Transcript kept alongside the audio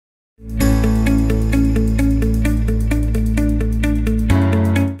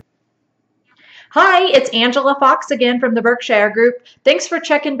Hi, it's Angela Fox again from the Berkshire Group. Thanks for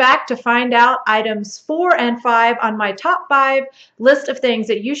checking back to find out items 4 and 5 on my top 5 list of things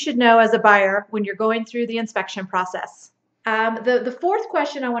that you should know as a buyer when you're going through the inspection process. The fourth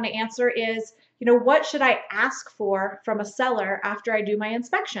question I want to answer is, what should I ask for from a seller after I do my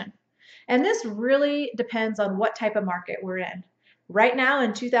inspection? And this really depends on what type of market we're in. Right now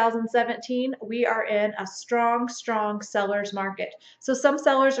in 2017, we are in a strong seller's market. So some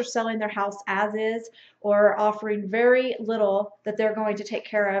sellers are selling their house as is or offering very little that they're going to take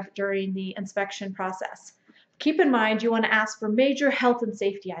care of during the inspection process. Keep in mind, you want to ask for major health and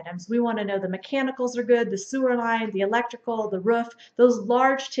safety items. We want to know the mechanicals are good, the sewer line, the electrical, the roof, those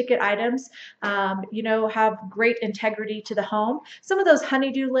large ticket items, have great integrity to the home. Some of those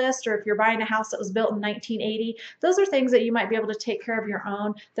honeydew lists, or if you're buying a house that was built in 1980, those are things that you might be able to take care of your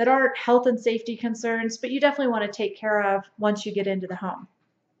own that aren't health and safety concerns, but you definitely want to take care of once you get into the home.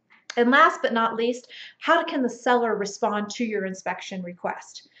 And last but not least, how can the seller respond to your inspection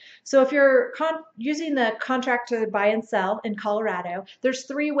request? So if you're using the contract to buy and sell in Colorado, there's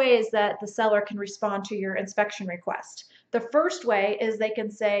 3 ways that the seller can respond to your inspection request. The first way is they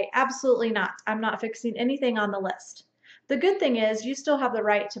can say, absolutely not. I'm not fixing anything on the list. The good thing is you still have the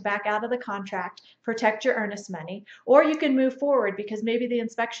right to back out of the contract, protect your earnest money, or you can move forward because maybe the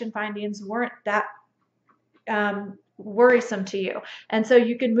inspection findings weren't that worrisome to you, and so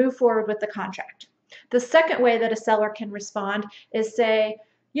you can move forward with the contract. The second way that a seller can respond is say,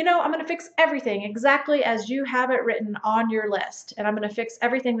 I'm going to fix everything exactly as you have it written on your list, and I'm going to fix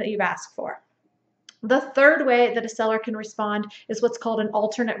everything that you've asked for. The third way that a seller can respond is what's called an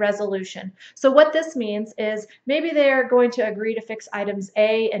alternate resolution. So what this means is maybe they're going to agree to fix items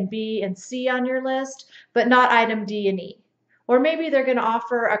A and B and C on your list, but not item D and E. Or maybe they're going to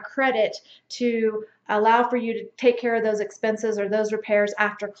offer a credit to allow for you to take care of those expenses or those repairs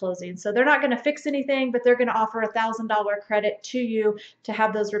after closing. So they're not going to fix anything, but they're going to offer a $1,000 credit to you to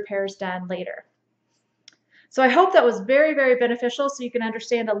have those repairs done later. So I hope that was very, very beneficial so you can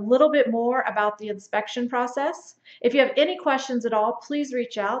understand a little bit more about the inspection process. If you have any questions at all, please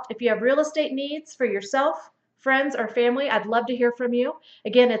reach out. If you have real estate needs for yourself, friends, or family, I'd love to hear from you.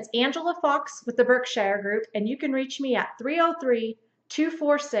 Again, it's Angela Fox with the Berkshire Group, and you can reach me at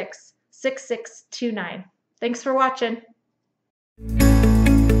 303-246-6629. Thanks for watching.